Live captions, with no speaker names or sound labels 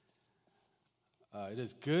It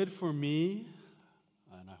is good for me,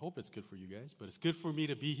 and I hope it's good for you guys, but it's good for me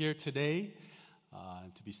to be here today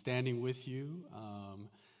and to be standing with you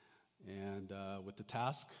and with the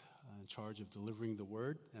task in charge of delivering the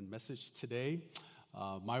word and message today.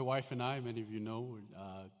 My wife and I, many of you know,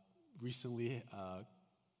 recently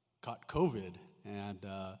caught COVID, and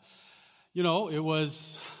it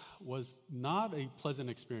was not a pleasant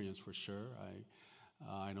experience for sure.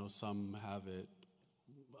 I know some have it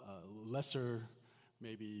lesser,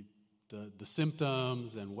 maybe the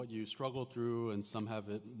symptoms and what you struggle through, and some have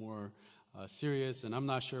it more serious, and I'm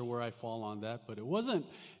not sure where I fall on that, but it wasn't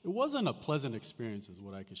a pleasant experience is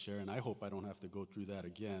what I could share, and I hope I don't have to go through that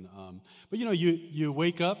again. But you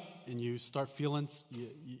wake up and you start feeling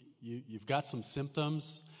you've got some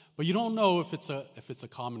symptoms, but you don't know if it's a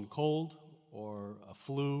common cold or a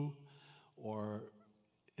flu, or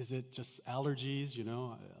is it just allergies?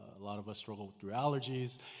 A lot of us struggle through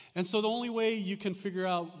allergies. And so the only way you can figure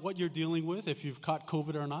out what you're dealing with, if you've caught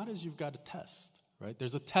COVID or not, is you've got a test, right?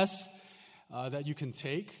 There's a test that you can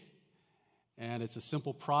take, and it's a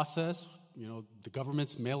simple process. The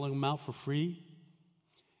government's mailing them out for free.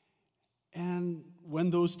 And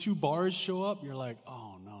when those two bars show up, you're like,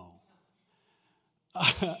 oh no.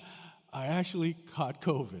 I actually caught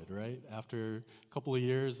COVID, right? After a couple of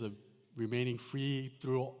years of remaining free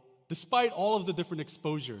despite all of the different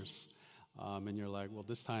exposures. And you're like, well,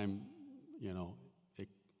 this time,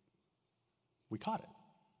 we caught it.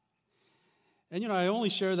 And, I only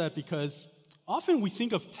share that because often we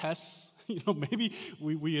think of tests, maybe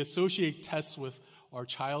we associate tests with our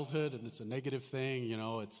childhood, and it's a negative thing,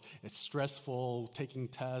 it's stressful, taking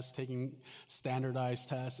tests, taking standardized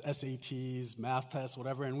tests, SATs, math tests,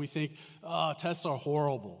 whatever, and we think, tests are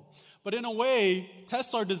horrible. But in a way,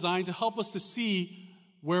 tests are designed to help us to see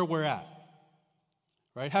where we're at,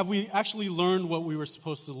 right? Have we actually learned what we were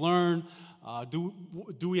supposed to learn?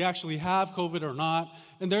 Do we actually have COVID or not?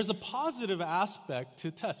 And there's a positive aspect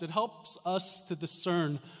to tests. It helps us to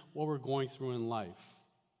discern what we're going through in life.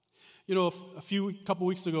 A couple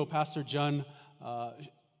weeks ago, Pastor John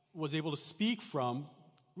was able to speak from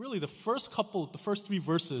really the first 3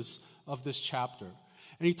 verses of this chapter.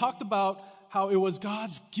 And he talked about how it was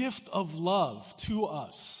God's gift of love to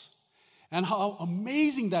us, and how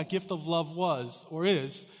amazing that gift of love was or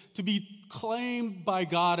is to be claimed by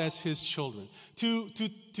God as His children, to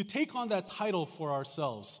take on that title for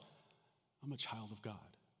ourselves. I'm a child of God.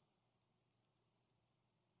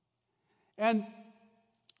 And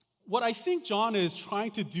what I think John is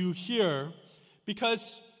trying to do here,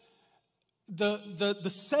 because the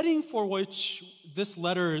setting for which this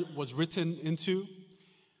letter was written into,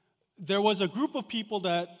 there was a group of people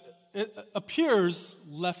that it appears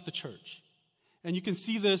left the church. And you can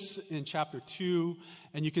see this in chapter 2,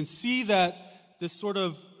 and you can see that this sort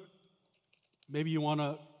of, maybe you want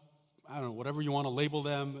to, I don't know, whatever you want to label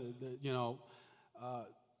them,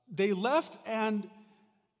 they left, and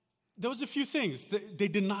there was a few things. They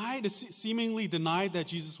seemingly denied that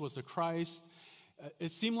Jesus was the Christ. It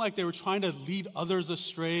seemed like they were trying to lead others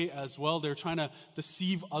astray as well. They were trying to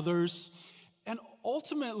deceive others. And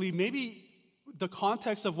ultimately, maybe the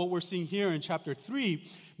context of what we're seeing here in chapter 3,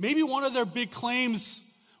 maybe one of their big claims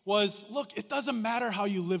was, look, it doesn't matter how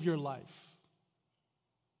you live your life.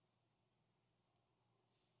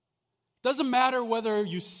 It doesn't matter whether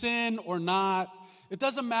you sin or not. It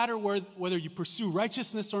doesn't matter whether you pursue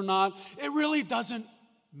righteousness or not. It really doesn't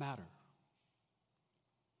matter.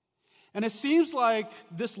 And it seems like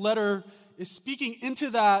this letter is speaking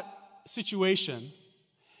into that situation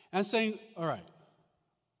and saying, all right,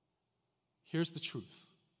 here's the truth.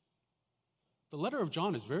 The letter of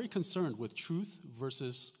John is very concerned with truth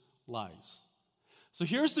versus lies. So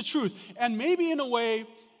here's the truth. And maybe in a way,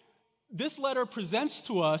 this letter presents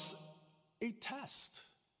to us a test.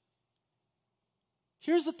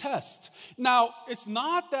 Here's a test. Now, it's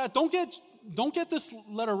not that, don't get this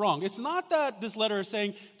letter wrong. It's not that this letter is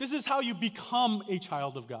saying, this is how you become a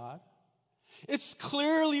child of God. It's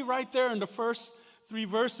clearly right there in the first 3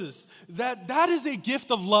 verses that is a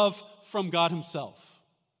gift of love from God Himself.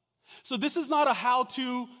 So this is not a how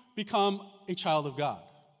to become a child of God.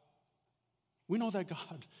 We know that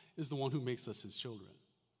God is the one who makes us His children.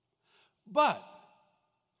 But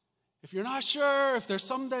if you're not sure, if there's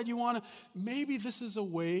something that you want to, maybe this is a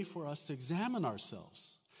way for us to examine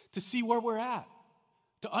ourselves, to see where we're at,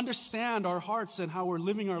 to understand our hearts and how we're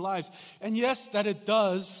living our lives. And yes, that it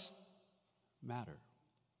does matter.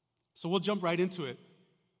 So we'll jump right into it,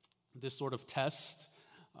 this sort of test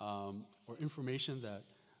or information that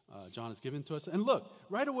John has given to us. And look,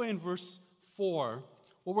 right away in verse 4,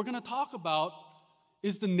 what we're going to talk about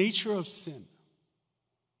is the nature of sin.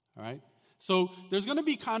 All right? So there's going to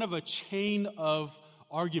be kind of a chain of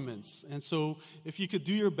arguments. And so if you could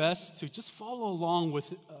do your best to just follow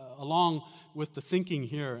along with the thinking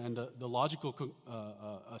here and the logical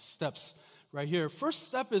steps right here. First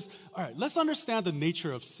step is, all right, let's understand the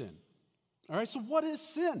nature of sin. All right, so what is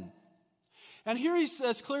sin? And here he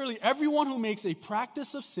says clearly, everyone who makes a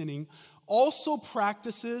practice of sinning also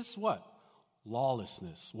practices what?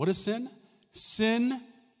 Lawlessness. What is sin? Sin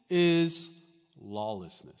is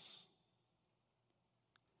lawlessness.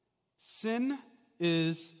 Sin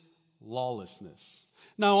is lawlessness.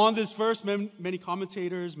 Now, on this verse, many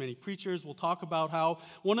commentators, many preachers will talk about how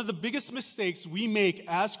one of the biggest mistakes we make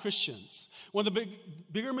as Christians, one of the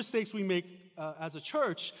bigger mistakes we make as a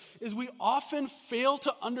church, is we often fail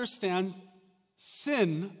to understand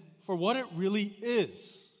sin for what it really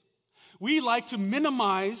is. We like to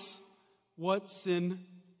minimize what sin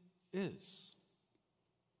is.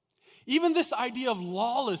 Even this idea of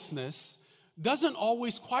lawlessness doesn't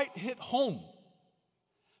always quite hit home.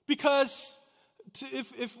 Because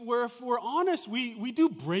if we're honest, we do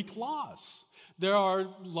break laws. There are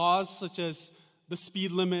laws such as the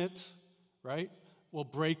speed limit, right? We'll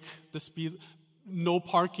break the speed, no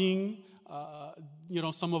parking.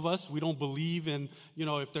 Some of us, we don't believe in,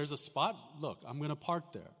 if there's a spot, look, I'm going to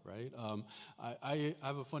park there, right? I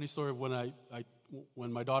have a funny story of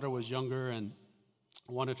when my daughter was younger and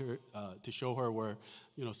I wanted to show her where,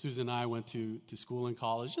 Susan and I went to school and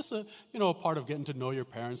college, just a part of getting to know your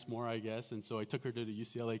parents more, I guess. And so I took her to the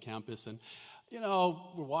UCLA campus and,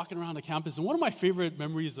 we're walking around the campus. And one of my favorite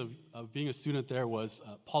memories of being a student there was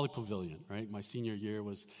Poly Pavilion, right? My senior year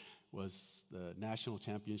was the national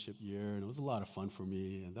championship year, and it was a lot of fun for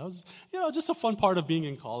me. And that was, just a fun part of being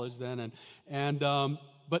in college then.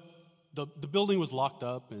 But the building was locked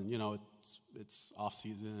up, and, it's off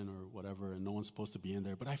season or whatever, and no one's supposed to be in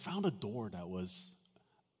there. But I found a door that was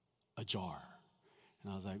ajar.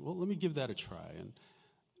 And I was like, well, let me give that a try. And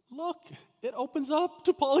look, it opens up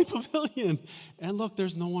to Poly Pavilion. And look,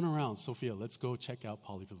 there's no one around. Sophia, let's go check out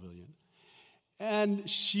Poly Pavilion. And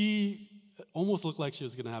she almost looked like she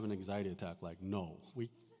was going to have an anxiety attack. Like, no,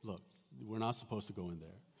 we're not supposed to go in there.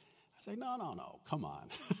 I was like, no, come on.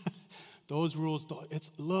 Those rules,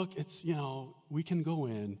 we can go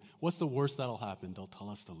in. What's the worst that'll happen? They'll tell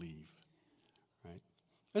us to leave, right?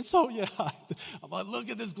 And so, I'm like, look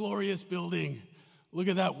at this glorious building. Look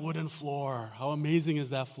at that wooden floor. How amazing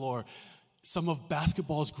is that floor? Some of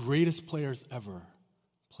basketball's greatest players ever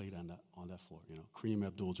played on that floor. Kareem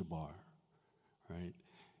Abdul-Jabbar, right?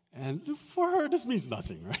 And for her, this means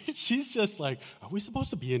nothing, right? She's just like, are we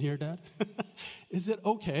supposed to be in here, Dad? Is it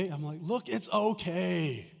okay? I'm like, look, it's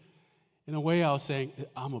okay. In a way, I was saying,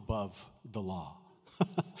 I'm above the law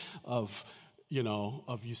of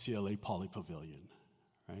UCLA Poly Pavilion,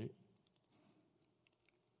 right?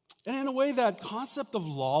 And in a way, that concept of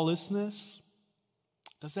lawlessness,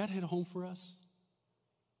 does that hit home for us?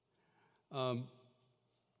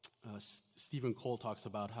 Stephen Cole talks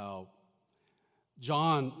about how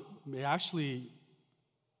John may actually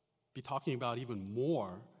be talking about even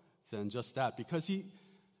more than just that, because he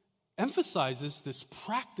emphasizes this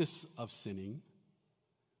practice of sinning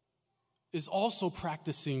is also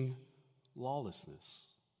practicing lawlessness.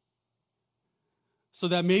 So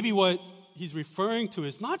that maybe what he's referring to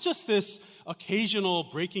is not just this occasional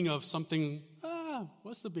breaking of something,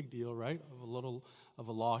 what's the big deal, right? Of a little of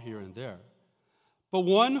a law here and there. But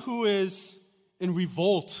one who is in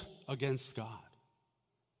revolt against God.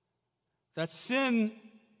 That sin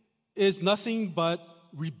is nothing but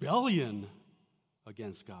rebellion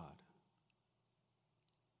against God.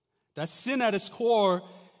 That sin at its core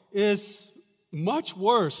is much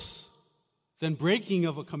worse than breaking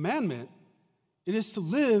of a commandment. It is to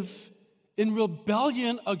live in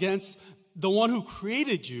rebellion against the one who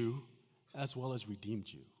created you as well as redeemed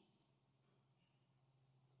you.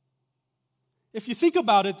 If you think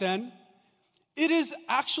about it then, it is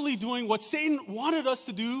actually doing what Satan wanted us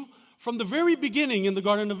to do from the very beginning in the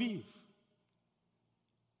Garden of Eve.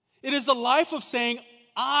 It is a life of saying,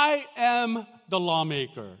 I am the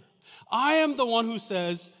lawmaker. I am the one who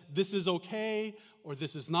says this is okay or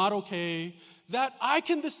this is not okay, that I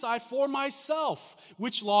can decide for myself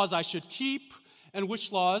which laws I should keep and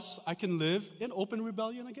which laws I can live in open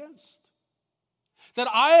rebellion against. That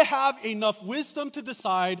I have enough wisdom to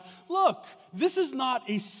decide, look, this is not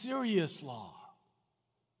a serious law.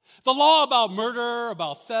 The law about murder,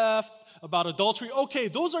 about theft, about adultery. Okay,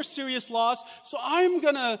 those are serious laws, so I'm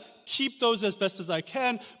going to keep those as best as I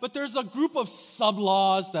can. But there's a group of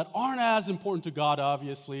sub-laws that aren't as important to God,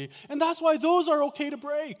 obviously. And that's why those are okay to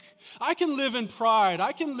break. I can live in pride.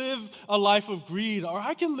 I can live a life of greed. Or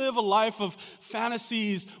I can live a life of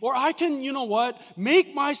fantasies. Or I can,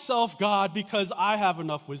 make myself God because I have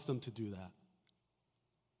enough wisdom to do that.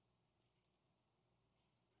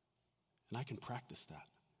 And I can practice that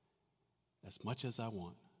as much as I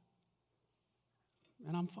want.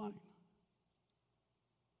 And I'm fine.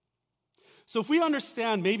 So if we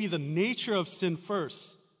understand maybe the nature of sin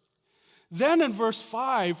first, then in verse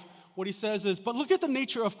 5, what he says is, but look at the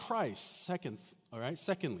nature of Christ,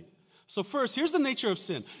 secondly. So first, here's the nature of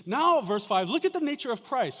sin. Now, verse 5, look at the nature of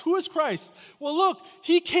Christ. Who is Christ? Well, look,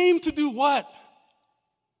 he came to do what?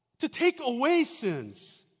 To take away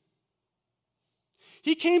sins.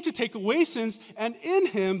 He came to take away sins, and in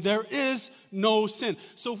him there is no sin.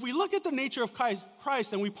 So if we look at the nature of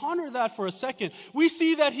Christ and we ponder that for a second, we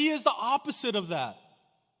see that he is the opposite of that.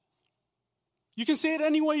 You can say it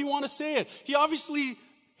any way you want to say it. He obviously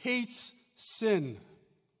hates sin.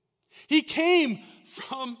 He came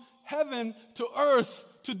from heaven to earth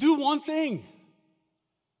to do one thing: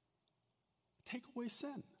 take away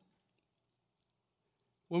sin.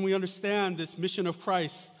 When we understand this mission of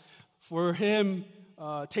Christ, for him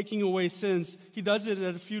taking away sins, he does it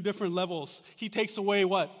at a few different levels. He takes away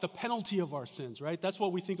what? The penalty of our sins, right? That's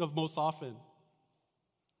what we think of most often.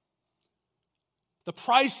 The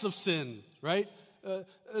price of sin, right?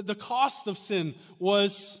 The cost of sin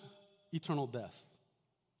was eternal death.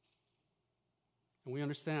 And we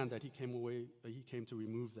understand that he came to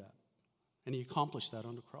remove that. And he accomplished that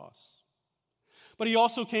on the cross. But he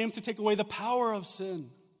also came to take away the power of sin,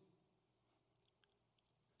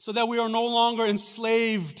 so that we are no longer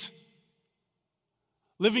enslaved,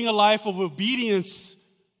 living a life of obedience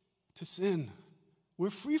to sin. We're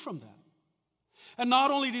free from that. And not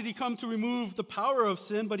only did he come to remove the power of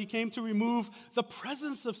sin, but he came to remove the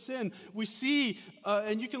presence of sin. We see,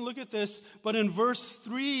 and you can look at this, but in verses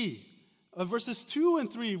 2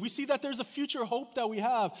 and 3, we see that there's a future hope that we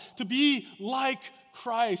have to be like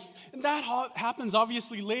Christ. And that happens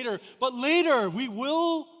obviously later. But later, we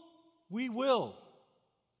will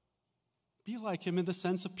be like him in the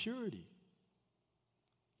sense of purity,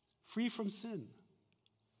 free from sin,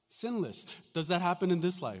 sinless. Does that happen in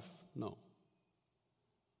this life? No.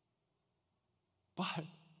 But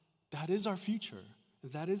that is our future.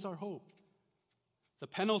 That is our hope. The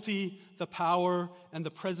penalty, the power, and the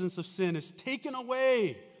presence of sin is taken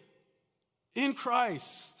away in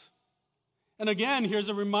Christ. And again, here's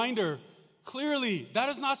a reminder. Clearly, that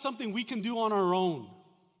is not something we can do on our own.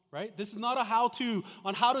 Right? This is not a how-to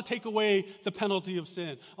on how to take away the penalty of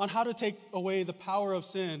sin, on how to take away the power of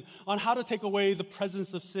sin, on how to take away the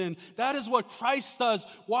presence of sin. That is what Christ does.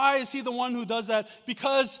 Why is he the one who does that?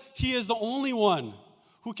 Because he is the only one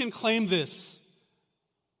who can claim this.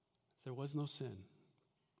 There was no sin.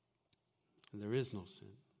 And there is no sin.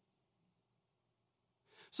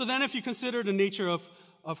 So then if you consider the nature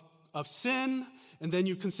of sin, and then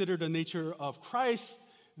you consider the nature of Christ,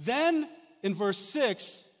 then in verse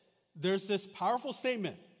 6, there's this powerful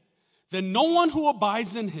statement that no one who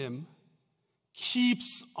abides in him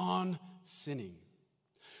keeps on sinning.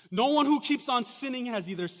 No one who keeps on sinning has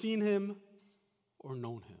either seen him or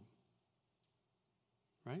known him.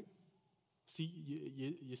 Right? See,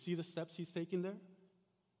 you see the steps he's taking there?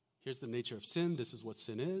 Here's the nature of sin. This is what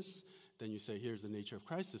sin is. Then you say, here's the nature of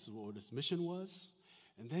Christ. This is what his mission was.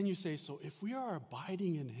 And then you say, so if we are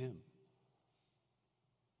abiding in him,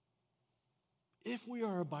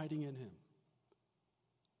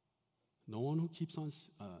 no one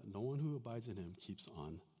who abides in him keeps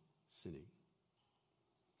on sinning.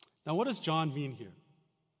 Now, what does John mean here?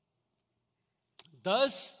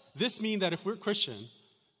 Does this mean that if we're Christian,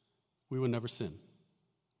 we will never sin?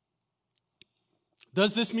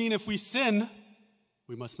 Does this mean if we sin,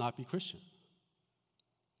 we must not be Christian?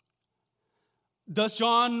 Does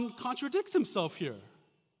John contradict himself here?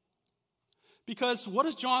 Because what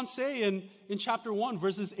does John say in chapter 1,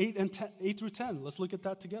 verses 8 through 10? Let's look at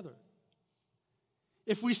that together.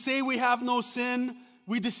 If we say we have no sin,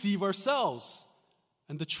 we deceive ourselves,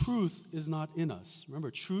 and the truth is not in us.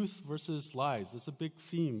 Remember, truth versus lies. That's a big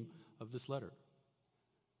theme of this letter.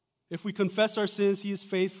 If we confess our sins, he is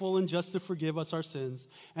faithful and just to forgive us our sins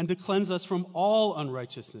and to cleanse us from all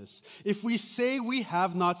unrighteousness. If we say we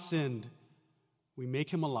have not sinned, we make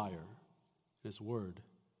him a liar, and his word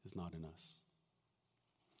is not in us.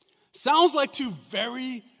 Sounds like two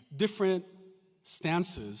very different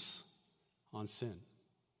stances on sin.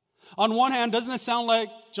 On one hand, doesn't it sound like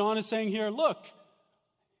John is saying here, look,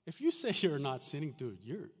 If you say you're not sinning, dude,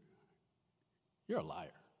 you're a liar.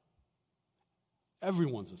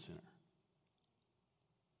 Everyone's a sinner.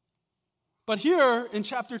 But here in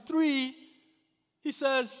chapter 3, he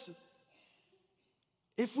says,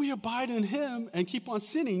 if we abide in him and keep on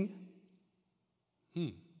sinning,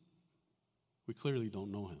 we clearly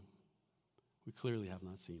don't know him. We clearly have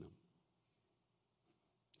not seen him.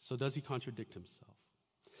 So does he contradict himself?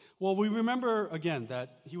 Well, we remember again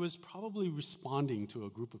that he was probably responding to a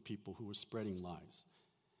group of people who were spreading lies.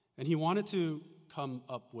 And he wanted to come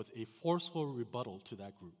up with a forceful rebuttal to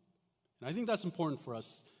that group. And I think that's important for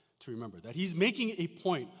us to remember, that he's making a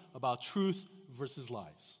point about truth versus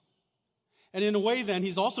lies. And in a way, then,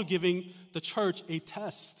 he's also giving the church a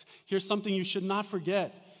test. Here's something you should not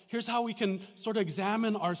forget. Here's how we can sort of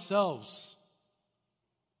examine ourselves.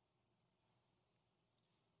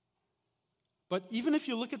 But even if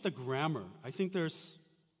you look at the grammar, I think there's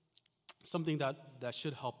something that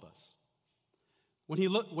should help us.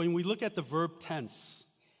 When we look at the verb tense,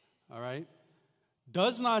 all right,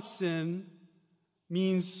 does not sin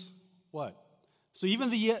means what? So even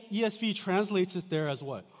the ESV translates it there as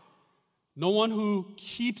what? No one who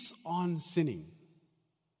keeps on sinning.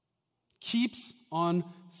 Keeps on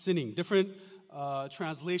sinning. Different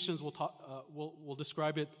translations will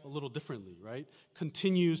describe it a little differently, right?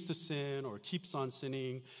 Continues to sin or keeps on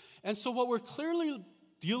sinning. And so what we're clearly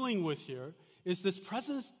dealing with here is this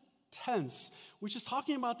present tense, which is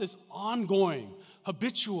talking about this ongoing,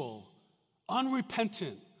 habitual,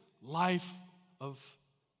 unrepentant life of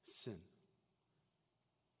sin.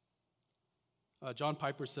 John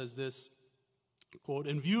Piper says this, quote,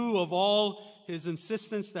 in view of all his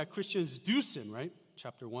insistence that Christians do sin, right?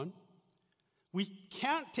 Chapter 1. We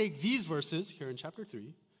can't take these verses here in chapter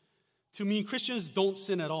 3 to mean Christians don't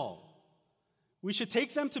sin at all. We should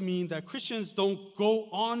take them to mean that Christians don't go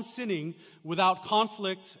on sinning without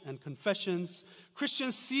conflict and confessions.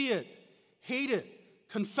 Christians see it, hate it,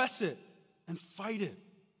 confess it, and fight it.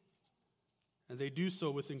 And they do so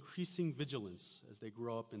with increasing vigilance as they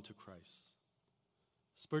grow up into Christ.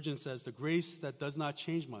 Spurgeon says, the grace that does not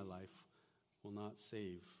change my life will not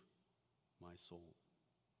save my soul.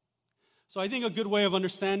 So I think a good way of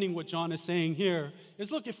understanding what John is saying here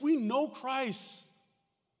is, look, if we know Christ,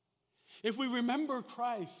 if we remember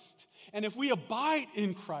Christ, and if we abide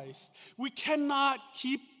in Christ, we cannot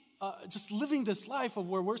keep just living this life of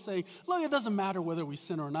where we're saying, look, it doesn't matter whether we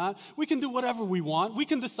sin or not. We can do whatever we want. We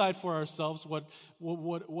can decide for ourselves what's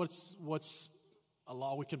a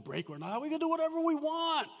law we can break or not. We can do whatever we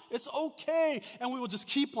want. It's okay. And we will just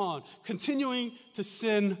keep on continuing to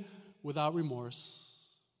sin without remorse,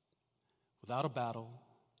 without a battle,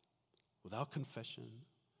 without confession,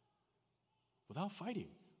 without fighting.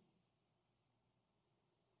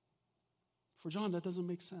 For John, that doesn't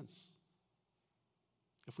make sense.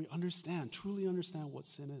 If we truly understand what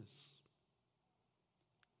sin is.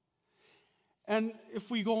 And if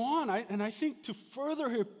we go on, I think to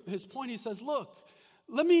further his point, he says, look,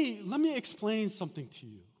 let me explain something to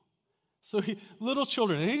you. So little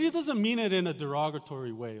children, and he doesn't mean it in a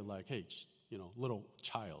derogatory way, like, hey, little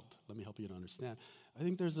child, let me help you to understand. I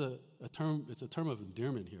think there's a term, it's a term of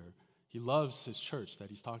endearment here. He loves his church that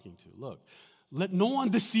he's talking to. Look, let no one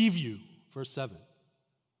deceive you. Verse 7.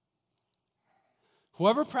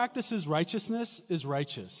 Whoever practices righteousness is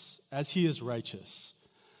righteous, as he is righteous.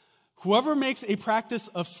 Whoever makes a practice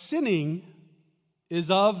of sinning is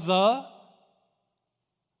of the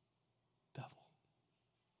devil.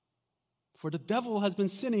 For the devil has been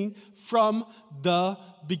sinning from the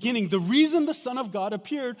beginning. The reason the Son of God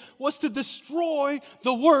appeared was to destroy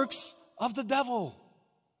the works of the devil.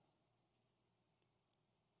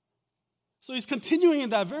 So he's continuing in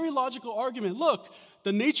that very logical argument. Look,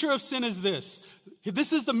 the nature of sin is this.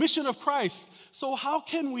 This is the mission of Christ. So how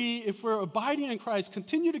can we, if we're abiding in Christ,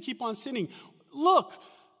 continue to keep on sinning? Look,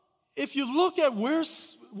 if you look at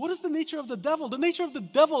what is the nature of the devil? The nature of the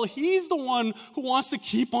devil, he's the one who wants to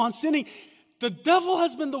keep on sinning. The devil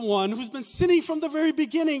has been the one who's been sinning from the very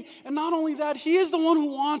beginning. And not only that, he is the one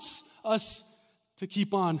who wants us to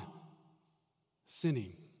keep on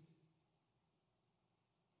sinning.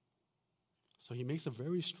 So he makes a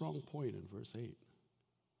very strong point in verse 8.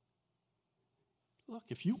 Look,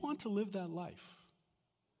 if you want to live that life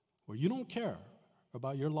where you don't care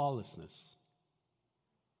about your lawlessness,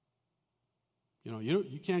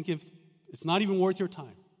 you can't give, it's not even worth your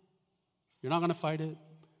time. You're not going to fight it.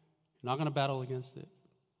 You're not going to battle against it.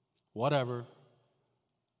 Whatever.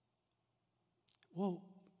 Well,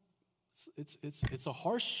 it's a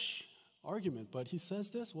harsh argument, but he says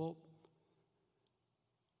this, well,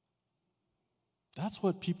 that's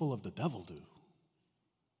what people of the devil do.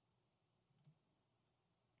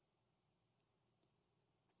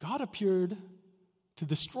 God appeared to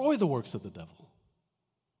destroy the works of the devil.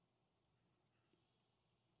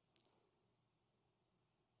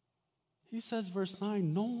 He says, verse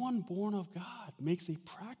 9, no one born of God makes a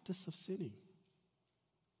practice of sinning.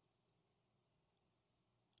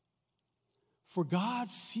 For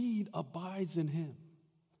God's seed abides in him.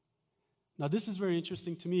 Now, this is very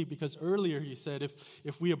interesting to me because earlier he said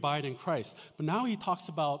if we abide in Christ. But now he talks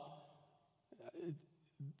about,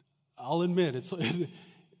 I'll admit,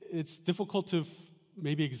 it's difficult to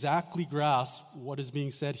maybe exactly grasp what is being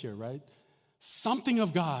said here, right? Something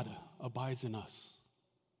of God abides in us.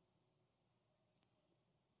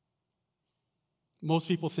 Most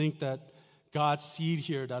people think that God's seed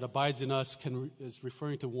here that abides in us is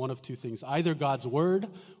referring to one of two things, either God's word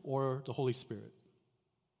or the Holy Spirit.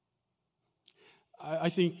 I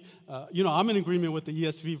think, I'm in agreement with the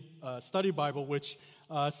ESV Study Bible, which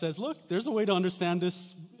says, look, there's a way to understand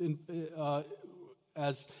this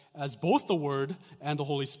as both the Word and the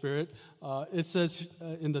Holy Spirit. It says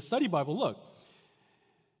in the Study Bible, look,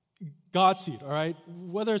 God's seed, all right?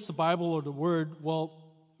 Whether it's the Bible or the Word, well,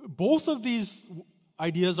 both of these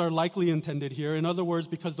ideas are likely intended here. In other words,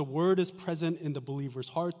 because the Word is present in the believer's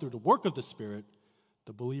heart through the work of the Spirit,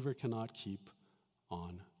 the believer cannot keep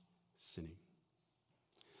on sinning.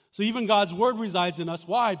 So even God's Word resides in us.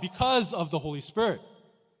 Why? Because of the Holy Spirit,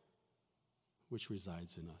 which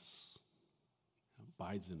resides in us,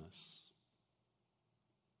 abides in us.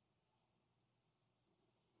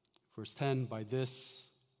 Verse 10, by this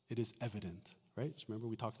it is evident, right? Remember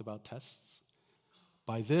we talked about tests?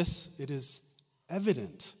 By this it is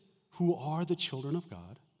evident who are the children of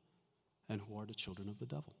God and who are the children of the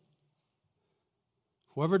devil.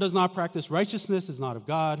 Whoever does not practice righteousness is not of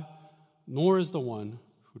God, nor is the one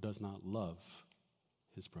who does not love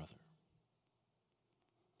his brother.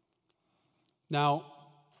 Now,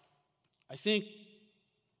 I think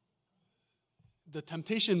the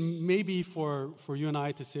temptation may be for you and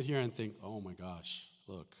I to sit here and think, oh my gosh,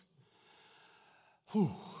 look,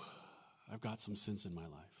 I've got some sins in my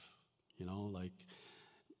life, like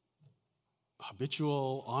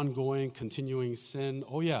habitual, ongoing, continuing sin.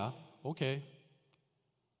 Oh yeah, okay.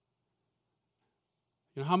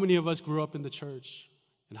 How many of us grew up in the church?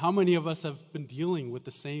 And how many of us have been dealing with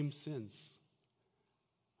the same sins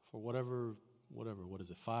for whatever, what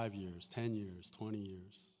is it, 5 years, 10 years, 20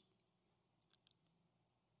 years?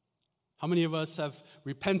 How many of us have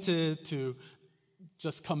repented to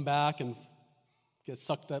just come back and get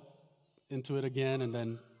sucked up into it again, and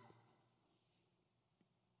then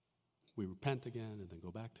we repent again, and then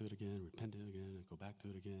go back to it again, repent it again, and go back to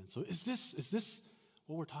it again? So is this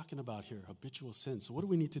what we're talking about here, habitual sin? So what do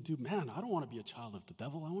we need to do? Man, I don't want to be a child of the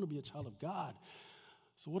devil. I want to be a child of God.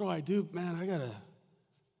 So what do I do? Man, I gotta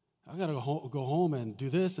go home and do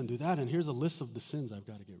this and do that, and here's a list of the sins I've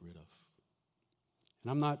got to get rid of.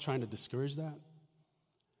 And I'm not trying to discourage that,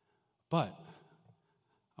 but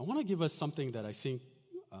I want to give us something that I think,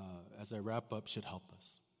 as I wrap up, should help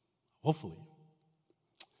us, hopefully.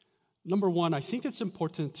 Number one, I think it's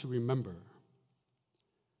important to remember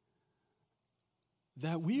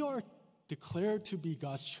that we are declared to be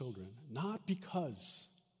God's children, not because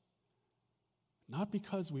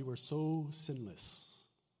we were so sinless,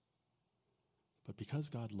 but because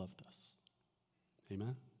God loved us.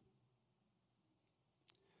 Amen?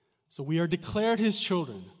 So we are declared his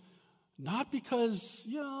children, not because,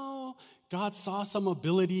 God saw some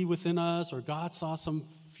ability within us, or God saw some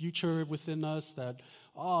future within us that,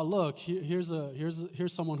 oh, look, here's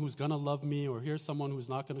someone who's going to love me, or here's someone who's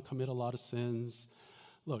not going to commit a lot of sins.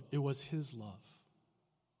 Look, it was his love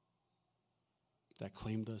that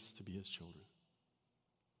claimed us to be his children.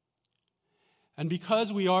 And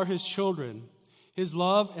because we are his children, his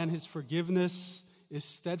love and his forgiveness is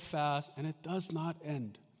steadfast, and it does not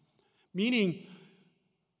end. Meaning,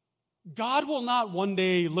 God will not one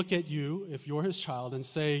day look at you, if you're his child, and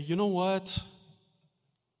say, you know what?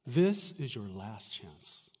 This is your last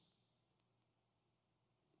chance.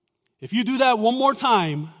 If you do that one more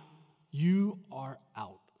time, you are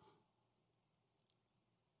out.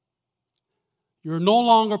 You're no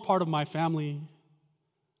longer part of my family.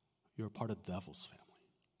 You're part of the devil's family.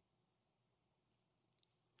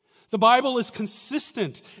 The Bible is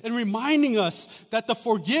consistent in reminding us that the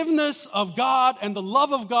forgiveness of God and the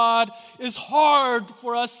love of God is hard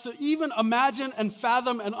for us to even imagine and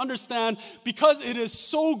fathom and understand because it is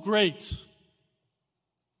so great.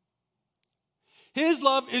 His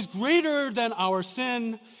love is greater than our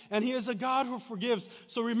sin, and he is a God who forgives.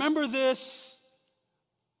 So remember this,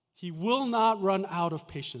 he will not run out of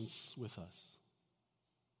patience with us.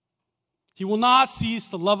 He will not cease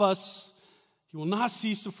to love us. He will not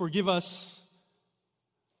cease to forgive us.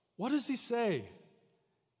 What does he say?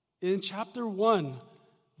 In chapter 1,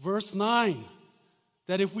 verse 9,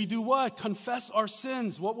 that if we do what? Confess our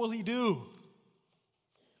sins, what will he do?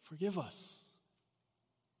 Forgive us.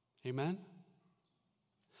 Amen?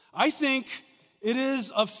 I think it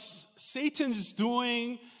is of Satan's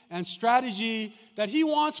doing and strategy that he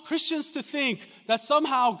wants Christians to think that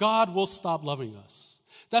somehow God will stop loving us,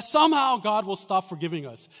 that somehow God will stop forgiving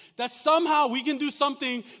us, that somehow we can do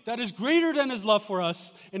something that is greater than his love for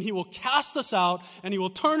us, and he will cast us out, and he will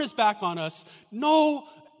turn his back on us. No,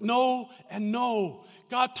 no, and no.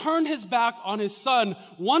 God turned his back on his son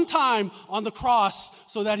one time on the cross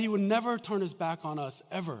so that he would never turn his back on us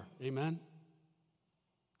ever. Amen?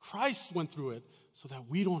 Christ went through it so that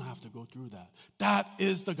we don't have to go through that. That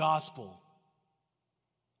is the gospel.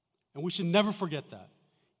 And we should never forget that,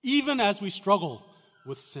 even as we struggle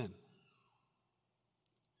with sin.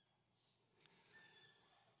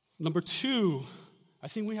 Number 2, I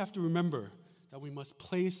think we have to remember that we must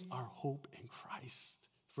place our hope in Christ.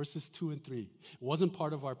 Verses 2 and 3. It wasn't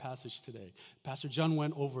part of our passage today. Pastor John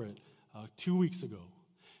went over it 2 weeks ago.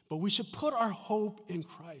 But we should put our hope in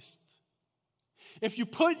Christ. If you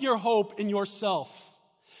put your hope in yourself,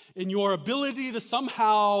 in your ability to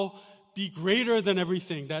somehow be greater than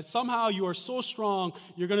everything, that somehow you are so strong,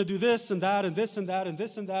 you're going to do this and that and this and that and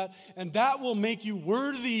this and that will make you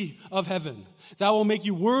worthy of heaven. That will make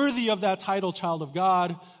you worthy of that title, child of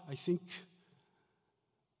God. I think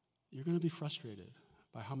you're going to be frustrated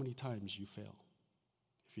by how many times you fail,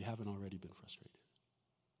 if you haven't already been frustrated.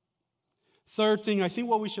 Third thing, I think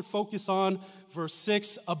what we should focus on, verse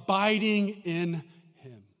 6, abiding in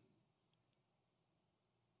him.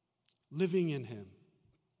 Living in him.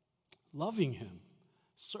 Loving him.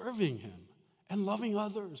 Serving him. And loving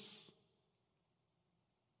others.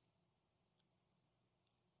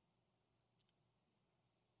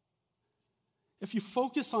 If you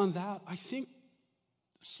focus on that, I think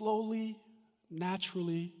slowly,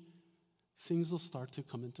 naturally, things will start to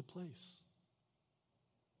come into place.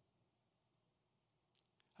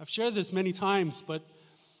 I've shared this many times, but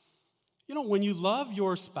when you love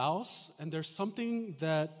your spouse and there's something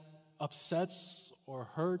that upsets or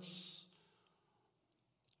hurts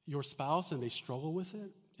your spouse and they struggle with it,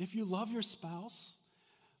 if you love your spouse,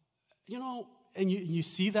 and you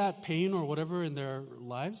see that pain or whatever in their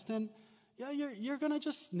lives, then you're going to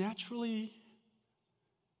just naturally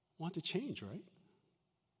want to change, right?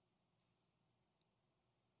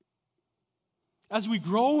 As we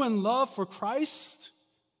grow in love for Christ,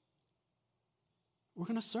 we're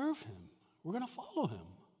going to serve him. We're going to follow him.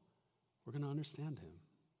 We're going to understand him.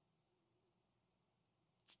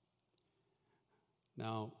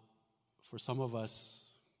 Now, for some of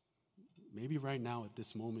us, maybe right now at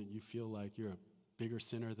this moment, you feel like you're a bigger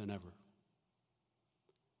sinner than ever.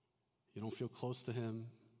 You don't feel close to him.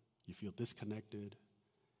 You feel disconnected.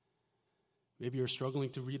 Maybe you're struggling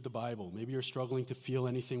to read the Bible. Maybe you're struggling to feel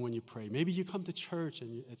anything when you pray. Maybe you come to church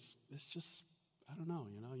and it's just, I don't know,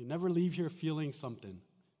 you never leave here feeling something.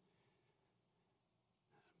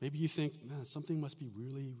 Maybe you think, man, something must be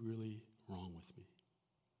really, really wrong with me.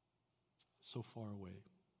 So far away.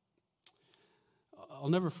 I'll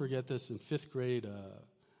never forget this. In 5th grade,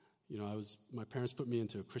 my parents put me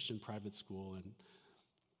into a Christian private school,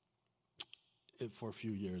 and for a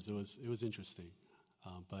few years, it was interesting.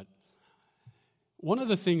 But one of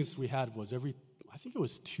the things we had was I think it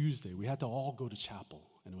was Tuesday, we had to all go to chapel,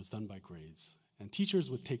 and it was done by grades. And teachers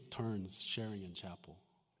would take turns sharing in chapel,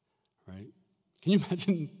 right? Can you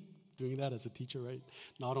imagine doing that as a teacher, right?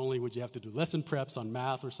 Not only would you have to do lesson preps on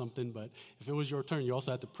math or something, but if it was your turn, you also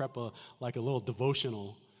had to prep a little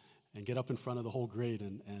devotional and get up in front of the whole grade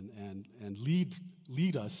and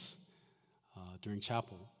lead us during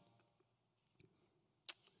chapel.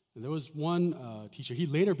 And there was one teacher, he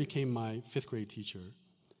later became my 5th grade teacher.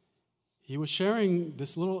 He was sharing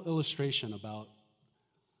this little illustration about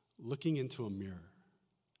looking into a mirror.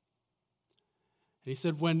 And he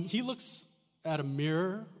said when he looks at a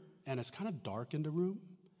mirror and it's kind of dark in the room,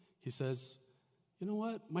 he says, you know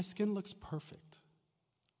what? My skin looks perfect.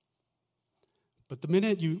 But the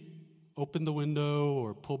minute you open the window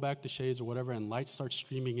or pull back the shades or whatever and light starts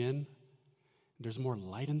streaming in, there's more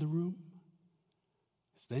light in the room,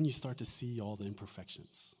 then you start to see all the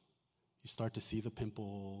imperfections. You start to see the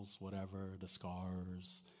pimples, whatever, the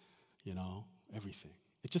scars, everything.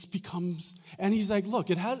 It just becomes, and he's like,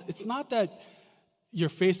 look, it's not that your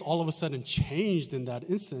face all of a sudden changed in that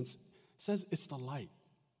instance. It says it's the light.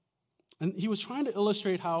 And he was trying to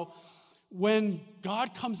illustrate how when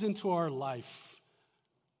God comes into our life,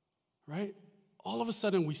 right, all of a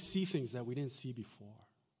sudden we see things that we didn't see before.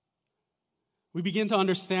 We begin to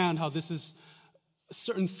understand how this is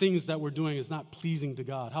certain things that we're doing is not pleasing to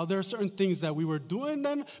God. How there are certain things that we were doing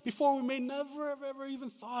then before we may never have ever even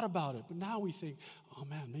thought about it. But now we think, oh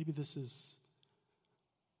man, maybe this is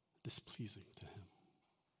displeasing to him.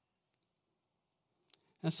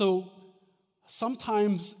 And so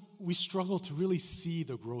sometimes we struggle to really see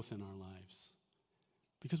the growth in our lives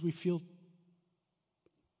because we feel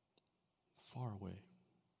far away.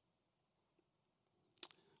 I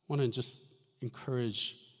want to just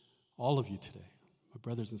encourage all of you today, my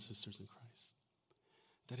brothers and sisters in Christ,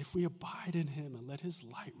 that if we abide in him and let his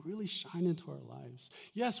light really shine into our lives,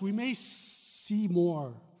 yes, we may see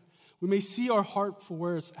more. We may see our heart for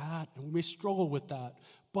where it's at, and we may struggle with that,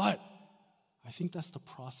 but I think that's the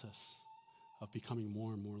process of becoming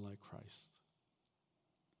more and more like Christ.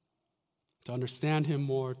 To understand him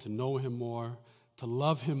more, to know him more, to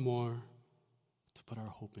love him more, to put our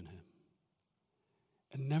hope in him.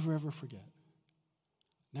 And never ever forget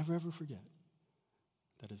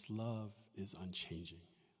that his love is unchanging.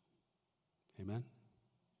 Amen?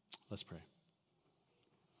 Let's pray.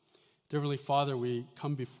 Dear Heavenly Father, we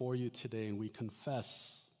come before you today and we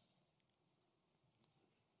confess,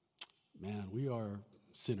 man, we are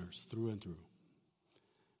sinners through and through.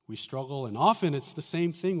 We struggle, and often it's the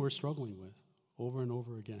same thing we're struggling with over and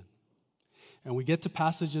over again. And we get to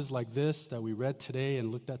passages like this that we read today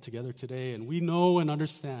and looked at together today, and we know and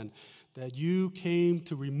understand that you came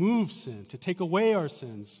to remove sin, to take away our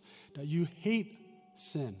sins, that you hate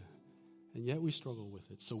sin, and yet we struggle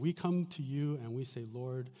with it. So we come to you and we say,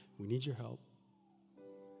 Lord, we need your help,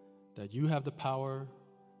 that you have the power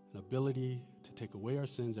and ability to take away our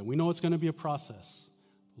sins, and we know it's going to be a process.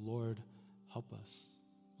 Lord, help us,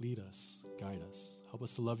 lead us, guide us, help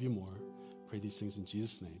us to love you more. Pray these things in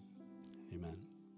Jesus' name. Amen.